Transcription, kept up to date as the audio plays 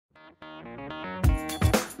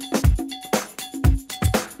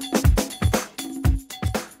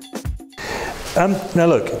Now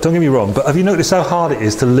look, don't get me wrong, but have you noticed how hard it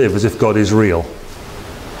is to live as if God is real?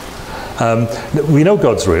 We know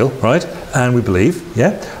God's real, right? And we believe,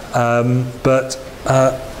 yeah? But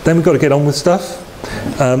then we've got to get on with stuff.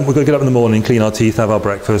 We've got to get up in the morning, clean our teeth, have our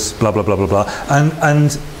breakfast, blah, blah, blah, blah, blah.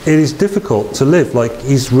 And it is difficult to live like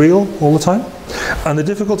he's real all the time. And the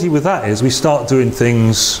difficulty with that is we start doing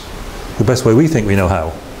things the best way we think we know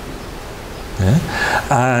how. Yeah?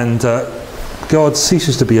 And God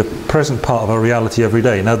ceases to be a present part of our reality every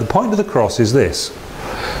day. Now the point of the cross is this.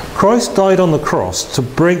 Christ died on the cross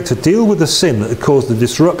to deal with the sin that had caused the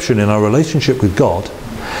disruption in our relationship with God,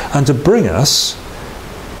 and to bring us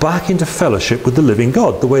back into fellowship with the living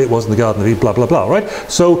God, the way it was in the Garden of Eden, blah, blah, blah, right?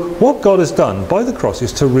 So what God has done by the cross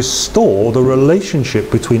is to restore the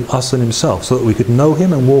relationship between us and himself, so that we could know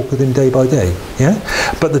him and walk with him day by day, yeah?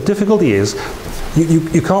 But the difficulty is,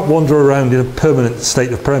 you can't wander around in a permanent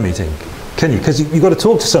state of prayer meeting, can you? Because you've got to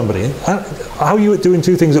talk to somebody. How are you doing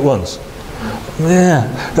two things at once?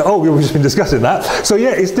 Yeah. Oh, we've just been discussing that. So yeah,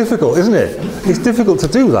 it's difficult, isn't it? It's difficult to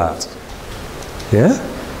do that. Yeah?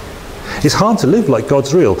 It's hard to live like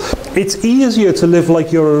God's real. It's easier to live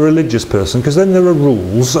like you're a religious person, because then there are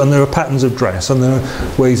rules and there are patterns of dress and there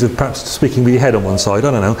are ways of perhaps speaking with your head on one side,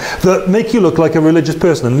 I don't know, that make you look like a religious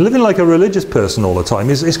person. And living like a religious person all the time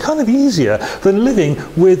is kind of easier than living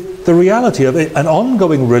with the reality of an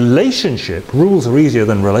ongoing relationship. Rules are easier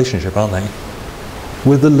than relationship, aren't they?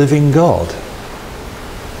 With the living God.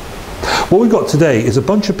 What we've got today is a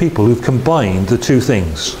bunch of people who've combined the two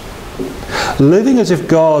things. Living as if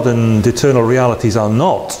God and eternal realities are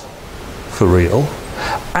not for real,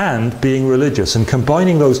 and being religious, and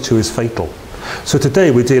combining those two is fatal. So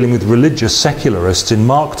today we're dealing with religious secularists in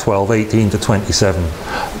Mark 12:18 to 27.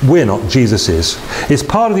 We're not, Jesus is. It's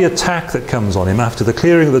part of the attack that comes on him after the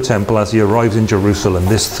clearing of the temple as he arrives in Jerusalem,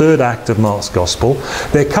 this third act of Mark's gospel.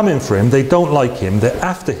 They're coming for him, they don't like him, they're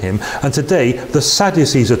after him, and today the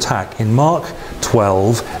Sadducees attack in Mark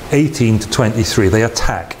 12:18 to 23. They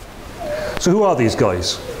attack. So who are these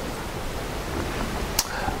guys?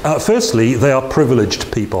 Firstly, they are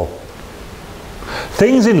privileged people.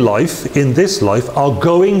 Things in life, in this life, are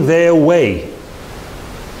going their way.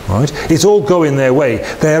 Right? It's all going their way.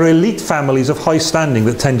 They are elite families of high standing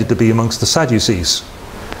that tended to be amongst the Sadducees.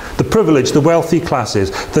 The privileged, the wealthy classes.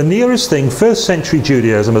 The nearest thing first century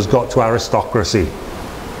Judaism has got to aristocracy.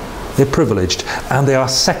 They're privileged, and they are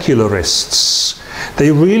secularists.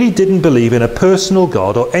 They really didn't believe in a personal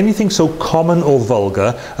God or anything so common or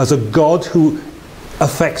vulgar as a God who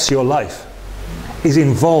affects your life, is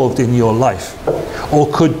involved in your life,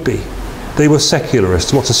 or could be. They were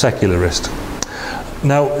secularists. What's a secularist?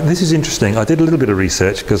 Now, this is interesting. I did a little bit of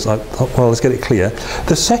research because I thought, well, let's get it clear.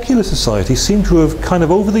 The secular society seem to have kind of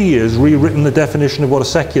over the years rewritten the definition of what a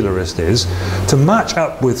secularist is to match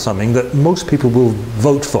up with something that most people will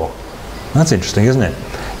vote for. That's interesting, isn't it?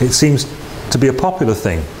 It seems to be a popular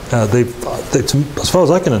thing. As far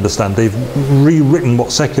as I can understand, they've rewritten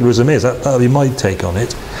what secularism is. That'll be my take on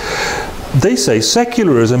it. They say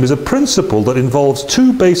secularism is a principle that involves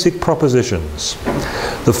two basic propositions.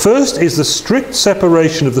 The first is the strict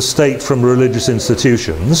separation of the state from religious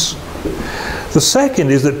institutions. The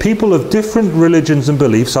second is that people of different religions and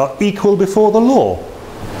beliefs are equal before the law.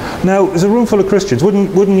 Now, there's a room full of Christians.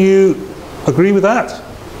 Wouldn't you agree with that?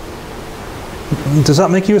 Does that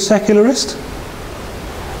make you a secularist?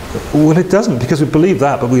 Well, it doesn't, because we believe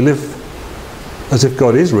that, but we live as if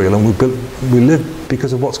God is real, and we live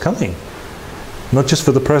because of what's coming. Not just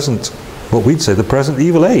for the present, what we'd say, the present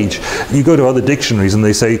evil age. You go to other dictionaries and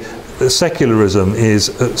they say secularism is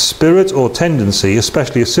a spirit or tendency,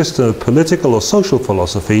 especially a system of political or social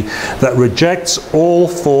philosophy, that rejects all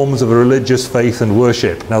forms of religious faith and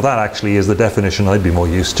worship. Now that actually is the definition I'd be more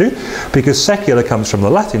used to, because secular comes from the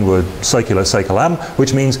Latin word secula, seculam,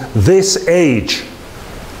 which means this age.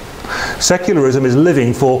 Secularism is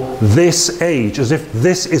living for this age, as if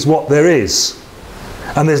this is what there is,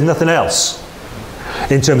 and there's nothing else.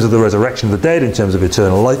 In terms of the resurrection of the dead, in terms of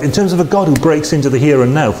eternal life, in terms of a God who breaks into the here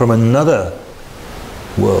and now from another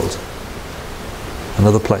world,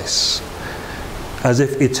 another place, as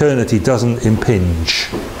if eternity doesn't impinge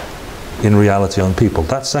in reality on people.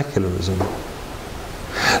 That's secularism.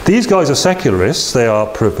 These guys are secularists, they are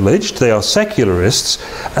privileged, they are secularists,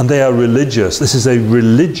 and they are religious. This is a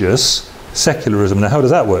religious secularism. Now, how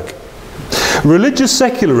does that work? Religious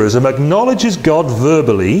secularism acknowledges God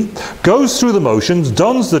verbally, goes through the motions,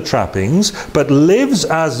 dons the trappings, but lives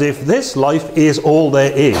as if this life is all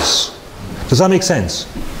there is. Does that make sense?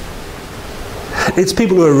 It's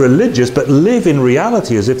people who are religious but live in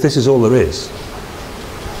reality as if this is all there is.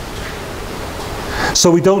 So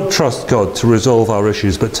we don't trust God to resolve our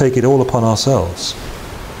issues, but take it all upon ourselves.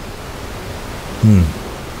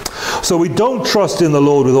 So we don't trust in the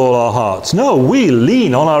Lord with all our hearts. No, we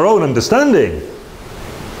lean on our own understanding.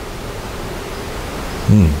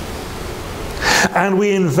 And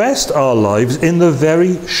we invest our lives in the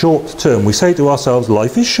very short term. We say to ourselves,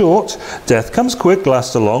 life is short, death comes quick,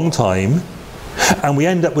 lasts a long time, and we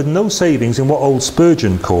end up with no savings in what old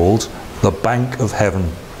Spurgeon called the bank of heaven.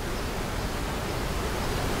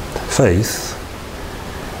 Faith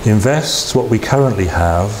invests what we currently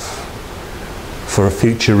have for a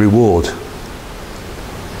future reward.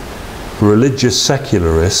 Religious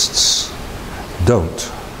secularists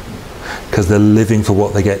don't, because they're living for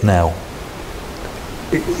what they get now.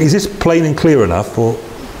 Is this plain and clear enough? Or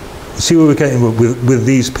see where we're getting with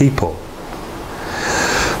these people?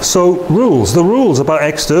 So the rules about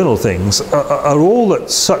external things are all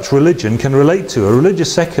that such religion can relate to. A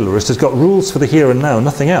religious secularist has got rules for the here and now,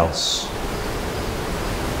 nothing else.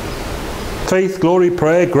 Faith, glory,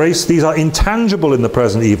 prayer, grace, these are intangible in the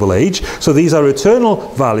present evil age, so these are eternal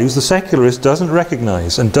values the secularist doesn't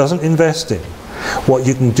recognize and doesn't invest in. What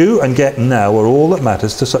you can do and get now are all that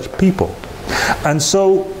matters to such people. And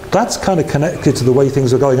so that's kind of connected to the way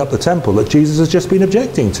things are going up the temple that Jesus has just been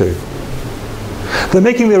objecting to. They're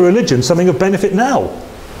making their religion something of benefit now.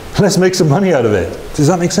 Let's make some money out of it. Does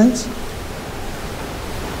that make sense?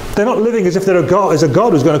 They're not living as if there's a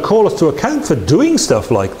God who's going to call us to account for doing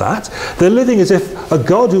stuff like that. They're living as if a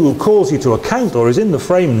God who calls you to account or is in the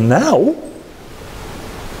frame now,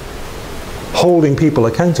 holding people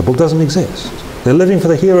accountable, doesn't exist. They're living for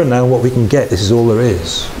the here and now, what we can get. This is all there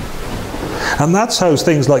is. And that's how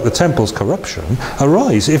things like the temple's corruption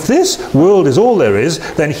arise. If this world is all there is,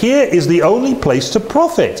 then here is the only place to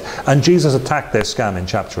profit. And Jesus attacked their scam in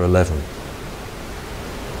chapter 11.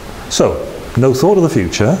 So, no thought of the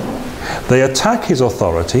future. They attack his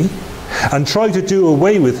authority and try to do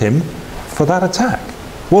away with him for that attack.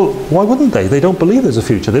 Well, why wouldn't they? They don't believe there's a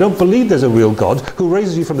future. They don't believe there's a real God who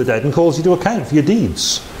raises you from the dead and calls you to account for your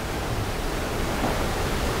deeds.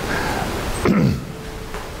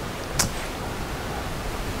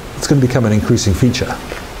 It's going to become an increasing feature.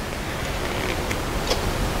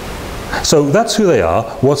 So that's who they are.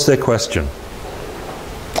 What's their question?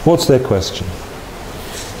 What's their question?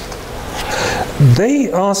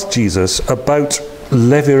 They asked Jesus about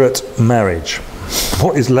levirate marriage.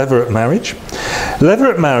 What is levirate marriage?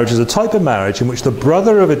 Levirate marriage is a type of marriage in which the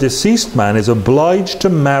brother of a deceased man is obliged to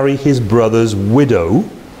marry his brother's widow,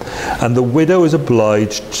 and the widow is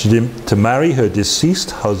obliged to marry her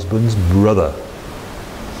deceased husband's brother.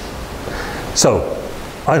 So,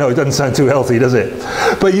 I know it doesn't sound too healthy, does it?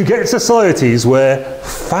 But you get societies where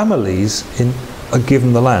families are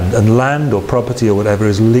given the land, and land or property or whatever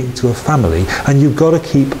is linked to a family, and you've got to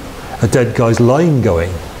keep a dead guy's line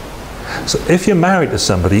going. So if you're married to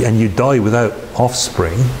somebody and you die without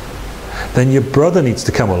offspring, then your brother needs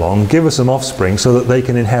to come along, give us some offspring so that they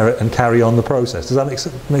can inherit and carry on the process. Does that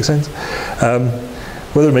make sense?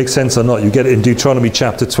 Whether it makes sense or not, you get it in Deuteronomy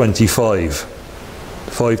chapter 25,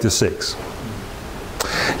 5 to 6.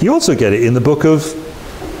 You also get it in the book of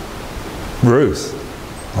Ruth,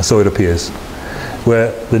 so it appears,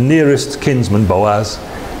 where the nearest kinsman, Boaz,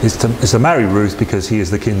 is to marry Ruth because he is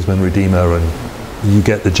the kinsman redeemer, and you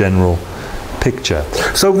get the general picture.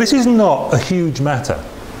 So this is not a huge matter.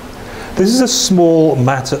 This is a small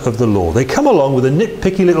matter of the law. They come along with a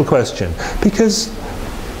nitpicky little question because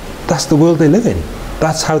that's the world they live in.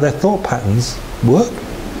 That's how their thought patterns work.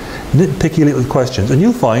 Nitpicky little questions. And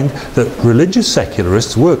you'll find that religious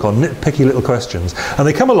secularists work on nitpicky little questions. And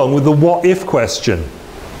they come along with the what if question.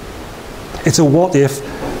 It's a what if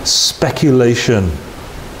speculation.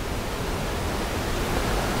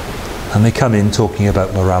 And they come in talking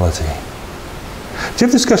about morality. Do you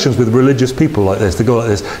have discussions with religious people like this? They go like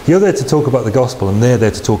this: you're there to talk about the gospel and they're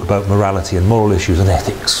there to talk about morality and moral issues and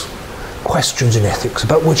ethics. Questions in ethics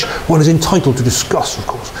about which one is entitled to discuss, of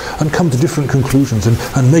course, and come to different conclusions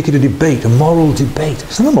and make it a debate, a moral debate.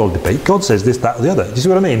 It's not a moral debate. God says this, that, or the other. Do you see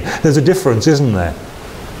what I mean? There's a difference, isn't there?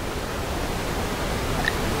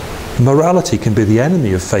 Morality can be the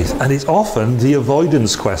enemy of faith, and it's often the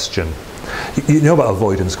avoidance question. You know about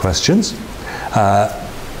avoidance questions.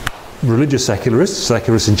 Religious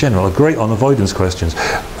secularists in general, are great on avoidance questions.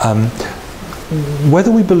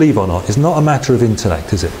 Whether we believe or not is not a matter of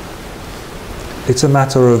intellect, is it? It's a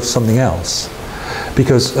matter of something else.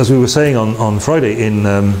 Because, as we were saying on Friday in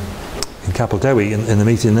Capel Dewi, in the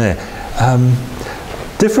meeting there,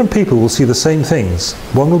 different people will see the same things.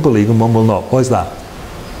 One will believe and one will not. Why is that?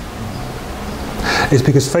 It's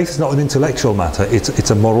because faith is not an intellectual matter, it's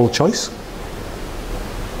a moral choice.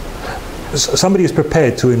 Somebody is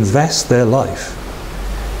prepared to invest their life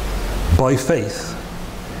by faith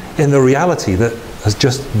in the reality that has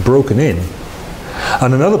just broken in.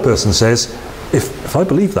 And another person says, if I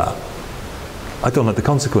believe that, I don't like the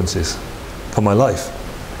consequences for my life,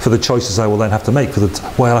 for the choices I will then have to make, for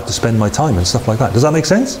the way I'll have to spend my time and stuff like that. Does that make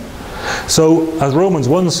sense? So, as Romans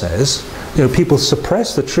 1 says, people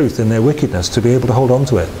suppress the truth in their wickedness to be able to hold on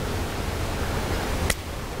to it.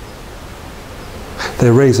 They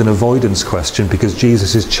raise an avoidance question because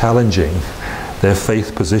Jesus is challenging their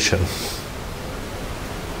faith position.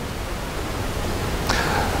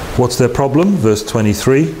 What's their problem? Verse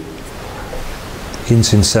 23.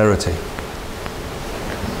 Insincerity.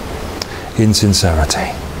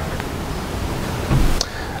 Insincerity.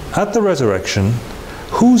 At the resurrection,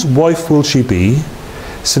 whose wife will she be,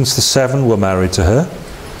 since the 7 were married to her?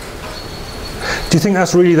 Do you think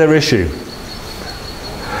that's really their issue?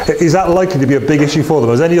 Is that likely to be a big issue for them?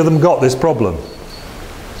 Has any of them got this problem?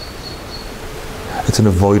 It's an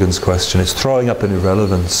avoidance question. It's throwing up an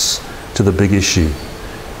irrelevance to the big issue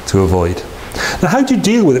to avoid. Now, how do you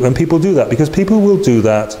deal with it when people do that? Because people will do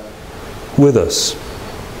that with us.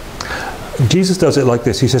 Jesus does it like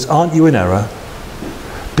this. He says, aren't you in error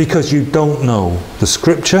because you don't know the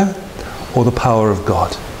scripture or the power of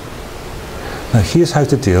God? Now, here's how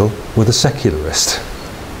to deal with a secularist.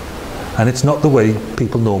 And it's not the way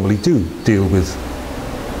people normally do deal with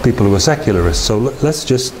people who are secularists. So let's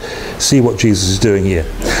just see what Jesus is doing here.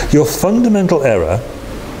 Your fundamental error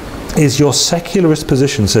is your secularist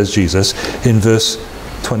position, says Jesus in verse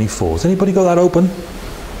 24. Has anybody got that open?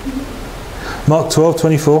 Mark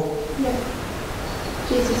 12:24. Yeah.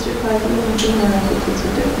 Jesus replied, "You won't be married because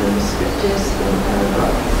you don't know the scriptures or the power of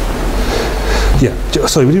God." Yeah.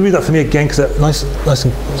 Sorry, would you read that for me again? Because that's nice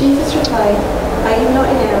and... Jesus replied, "Are you not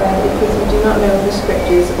in error because you do not know the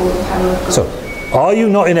scriptures or the power of God?" So, are you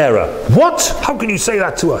not in error? What? How can you say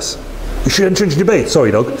that to us? You should enter into debate.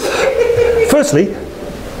 Sorry, dog. Firstly,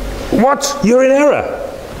 what? You're in error.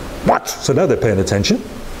 What? So now they're paying attention.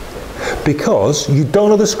 Because you don't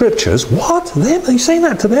know the scriptures. What? Them? Are you saying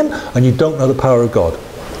that to them? And you don't know the power of God.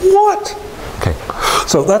 What? Okay.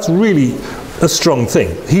 So that's really a strong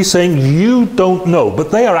thing. He's saying you don't know,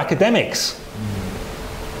 but they are academics.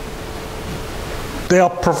 They are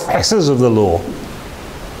professors of the law.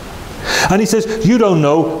 And he says, you don't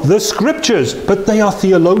know the scriptures, but they are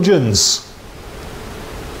theologians.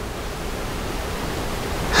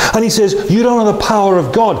 And he says, you don't know the power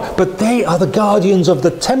of God, but they are the guardians of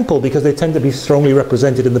the temple, because they tend to be strongly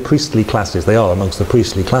represented in the priestly classes. They are amongst the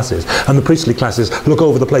priestly classes. And the priestly classes look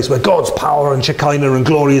over the place where God's power and Shekinah and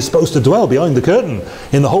glory is supposed to dwell, behind the curtain,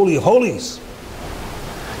 in the Holy of Holies.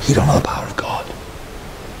 You don't know the power of God.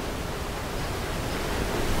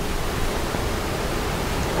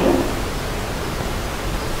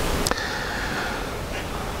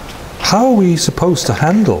 How are we supposed to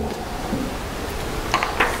handle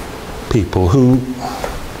people who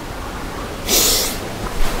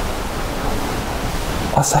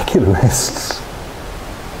are secularists,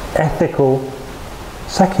 ethical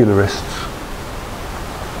secularists?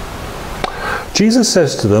 Jesus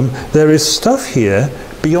says to them, there is stuff here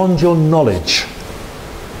beyond your knowledge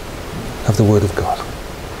of the Word of God.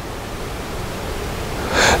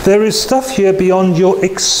 There is stuff here beyond your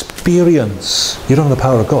experience. You don't know the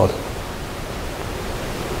power of God.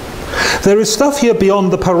 There is stuff here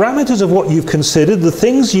beyond the parameters of what you've considered. The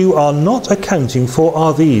things you are not accounting for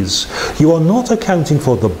are these. You are not accounting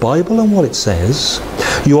for the Bible and what it says.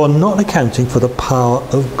 You are not accounting for the power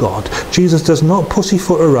of God. Jesus does not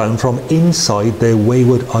pussyfoot around from inside their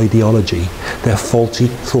wayward ideology, their faulty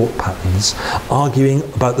thought patterns, arguing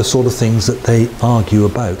about the sort of things that they argue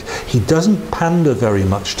about. He doesn't pander very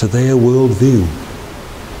much to their worldview.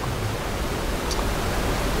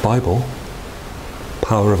 Bible,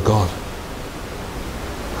 power of God.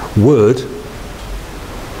 Word,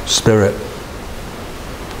 Spirit.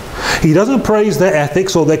 He doesn't praise their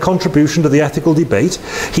ethics or their contribution to the ethical debate.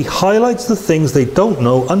 He highlights the things they don't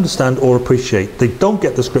know, understand or appreciate. They don't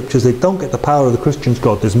get the scriptures, they don't get the power of the Christian's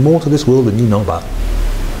God. There's more to this world than you know about.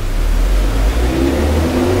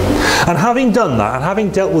 And having done that, and having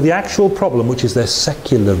dealt with the actual problem, which is their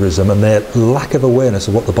secularism and their lack of awareness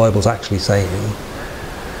of what the Bible's actually saying,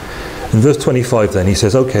 in verse 25 then he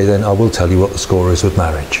says, okay then I will tell you what the score is with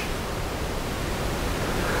marriage.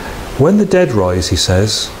 When the dead rise, he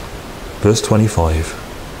says, verse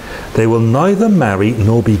 25, they will neither marry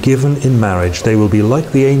nor be given in marriage. They will be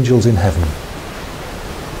like the angels in heaven.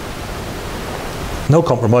 No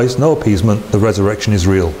compromise, no appeasement, the resurrection is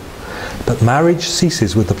real. But marriage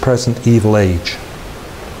ceases with the present evil age.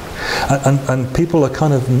 And people are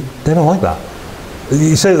kind of, they don't like that.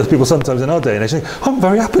 You say that to people sometimes in our day and age, I'm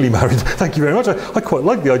very happily married, thank you very much. I quite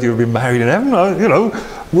like the idea of being married in heaven. You know,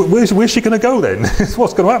 where's she going to go then?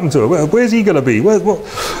 What's going to happen to her? Where's he going to be?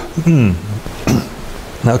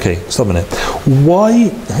 Okay, stop a minute.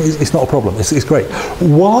 Why, it's not a problem, it's great.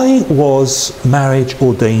 Why was marriage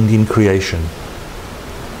ordained in creation?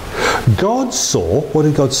 God saw, what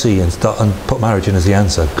did God see and put marriage in as the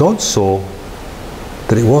answer? God saw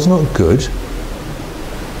that it was not good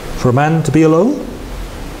for a man to be alone.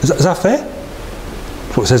 Is that fair?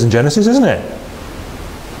 That's what it says in Genesis, isn't it?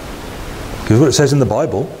 Because what it says in the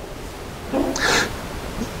Bible.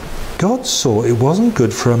 God saw it wasn't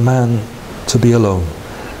good for a man to be alone.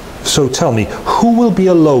 So tell me, who will be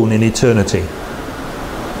alone in eternity?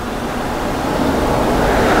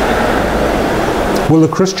 Will a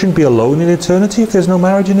Christian be alone in eternity if there's no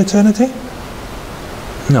marriage in eternity?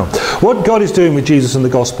 No. What God is doing with Jesus and the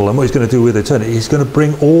gospel, and what he's going to do with eternity, he's going to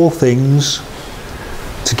bring all things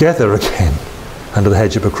together again under the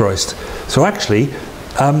headship of Christ. So actually,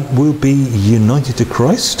 we'll be united to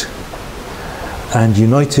Christ and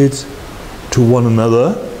united to one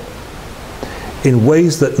another in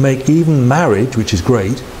ways that make even marriage, which is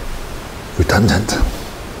great, redundant.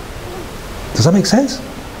 Does that make sense?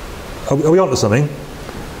 Are we on to something?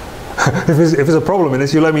 If there's a problem in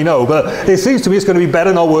this, you let me know. But it seems to me it's going to be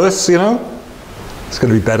better, not worse, you know? It's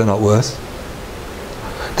going to be better, not worse.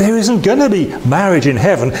 There isn't going to be marriage in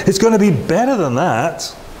heaven. It's going to be better than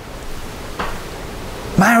that.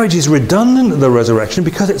 Marriage is redundant in the resurrection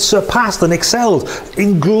because it's surpassed and excelled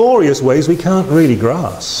in glorious ways we can't really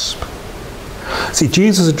grasp. See,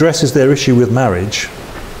 Jesus addresses their issue with marriage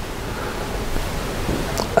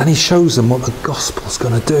and he shows them what the gospel's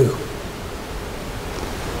going to do.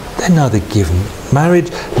 They're neither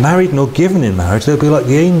married nor given in marriage. They'll be like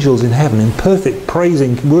the angels in heaven in perfect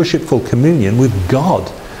praising, worshipful communion with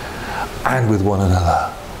God and with one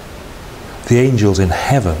another. The angels in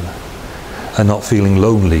heaven are not feeling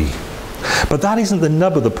lonely. But that isn't the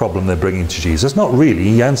nub of the problem they're bringing to Jesus. Not really.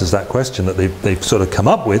 He answers that question that they've sort of come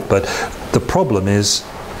up with, but the problem is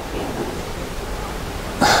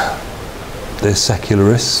they're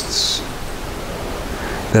secularists.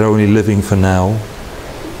 They're only living for now.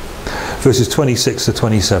 Verses 26 to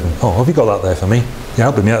 27. Oh, have you got that there for me? You're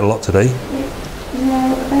helping me out a lot today.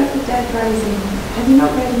 Now, about the dead rising, have you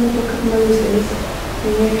not read in the book of Moses,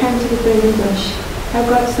 in the account of the burning bush, how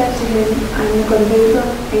God said to him, I am the God of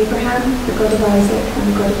Abraham, the God of Isaac,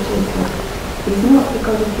 and the God of Jacob. He is not the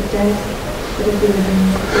God of the dead, but of the living,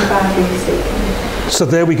 the badly mistaken. So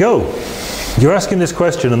there we go. You're asking this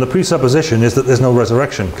question, and the presupposition is that there's no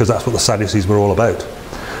resurrection, because that's what the Sadducees were all about.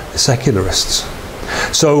 The secularists.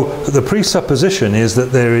 So the presupposition is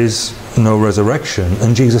that there is no resurrection,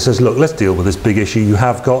 and Jesus says, look, let's deal with this big issue you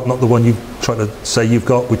have got, not the one you try to say you've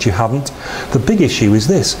got, which you haven't. The big issue is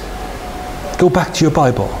this. Go back to your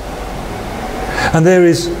Bible. And there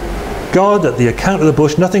is God at the account of the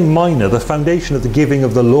bush, nothing minor, the foundation of the giving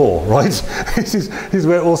of the law, right? This is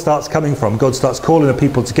where it all starts coming from. God starts calling the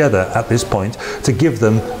people together at this point to give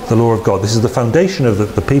them the law of God. This is the foundation of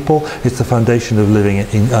the people. It's the foundation of living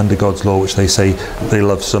under God's law, which they say they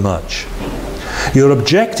love so much. You're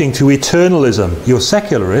objecting to eternalism. You're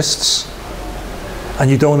secularists,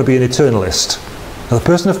 and you don't want to be an eternalist. Now, the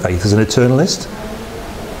person of faith is an eternalist.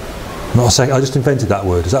 Not a I just invented that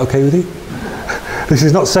word. Is that okay with you? This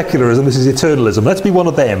is not secularism, this is eternalism. Let's be one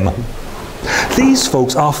of them. These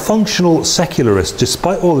folks are functional secularists,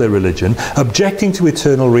 despite all their religion, objecting to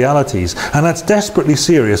eternal realities. And that's desperately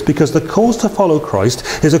serious, because the call to follow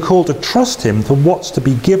Christ is a call to trust him for what's to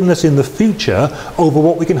be given us in the future over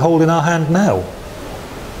what we can hold in our hand now.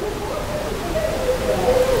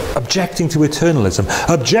 Objecting to eternalism.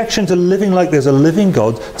 Objection to living like there's a living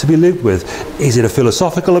God to be lived with. Is it a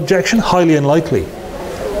philosophical objection? Highly unlikely.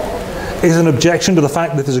 Is an objection to the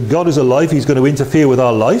fact that there's a God who's alive, he's going to interfere with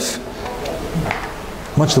our life?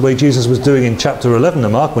 Much the way Jesus was doing in chapter 11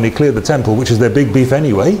 of Mark when he cleared the temple, which is their big beef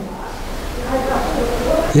anyway.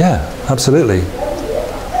 Yeah, absolutely.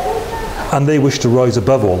 And they wish to rise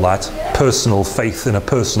above all that personal faith in a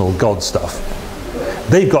personal God stuff.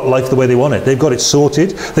 They've got life the way they want it. They've got it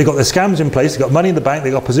sorted. They've got their scams in place. They've got money in the bank.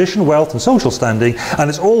 They've got position, wealth and social standing. And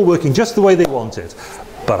it's all working just the way they want it.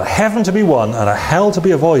 But a heaven to be won and a hell to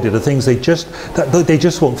be avoided are things they just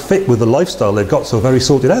won't fit with the lifestyle they've got so very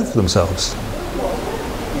sorted out for themselves.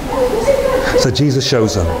 So Jesus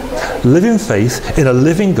shows them. Living faith in a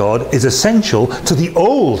living God is essential to the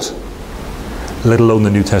old, let alone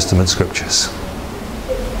the New Testament scriptures.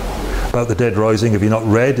 About the dead rising, have you not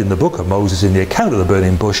read in the book of Moses, in the account of the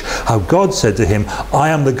burning bush, how God said to him, I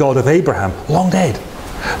am the God of Abraham, long dead,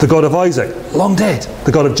 The God of Isaac, long dead.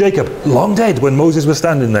 The God of Jacob, long dead when Moses was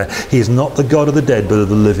standing there. He is not the God of the dead, but of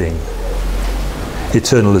the living.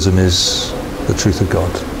 Eternalism is the truth of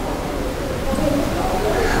God.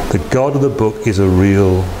 The God of the book is a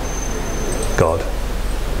real God.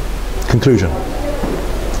 Conclusion.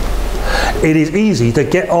 It is easy to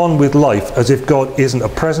get on with life as if God isn't a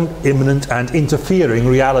present, imminent and interfering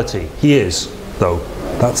reality. He is, though.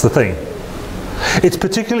 That's the thing. It's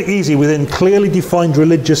particularly easy within clearly defined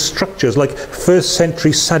religious structures like 1st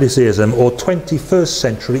century Sadduceeism or 21st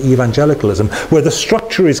century evangelicalism, where the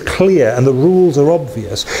structure is clear and the rules are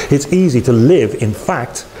obvious. It's easy to live, in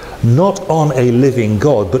fact, not on a living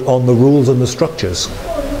God, but on the rules and the structures.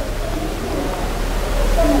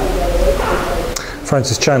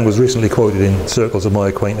 Francis Chan was recently quoted in circles of my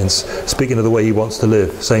acquaintance, speaking of the way he wants to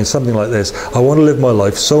live, saying something like this: I want to live my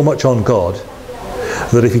life so much on God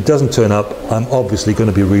that if he doesn't turn up, I'm obviously going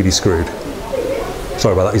to be really screwed.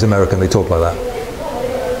 Sorry about that, he's American, they talk like that.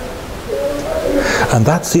 And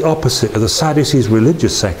that's the opposite of the Sadducees'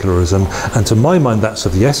 religious secularism, and to my mind that's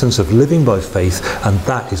of the essence of living by faith, and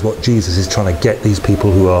that is what Jesus is trying to get these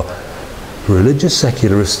people who are religious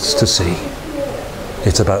secularists to see.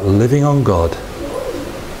 It's about living on God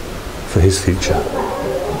for his future.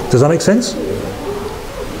 Does that make sense?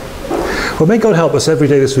 Well, may God help us every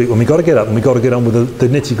day this week when we've got to get up and we've got to get on with the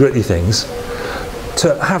nitty-gritty things,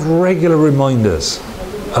 to have regular reminders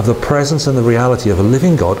of the presence and the reality of a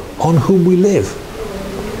living God on whom we live,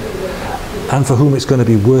 and for whom it's going to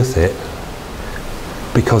be worth it,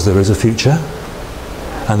 because there is a future,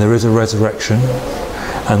 and there is a resurrection,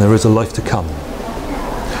 and there is a life to come.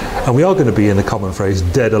 And we are going to be, in the common phrase,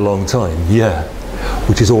 dead a long time, yeah,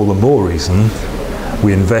 which is all the more reason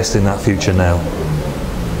we invest in that future now.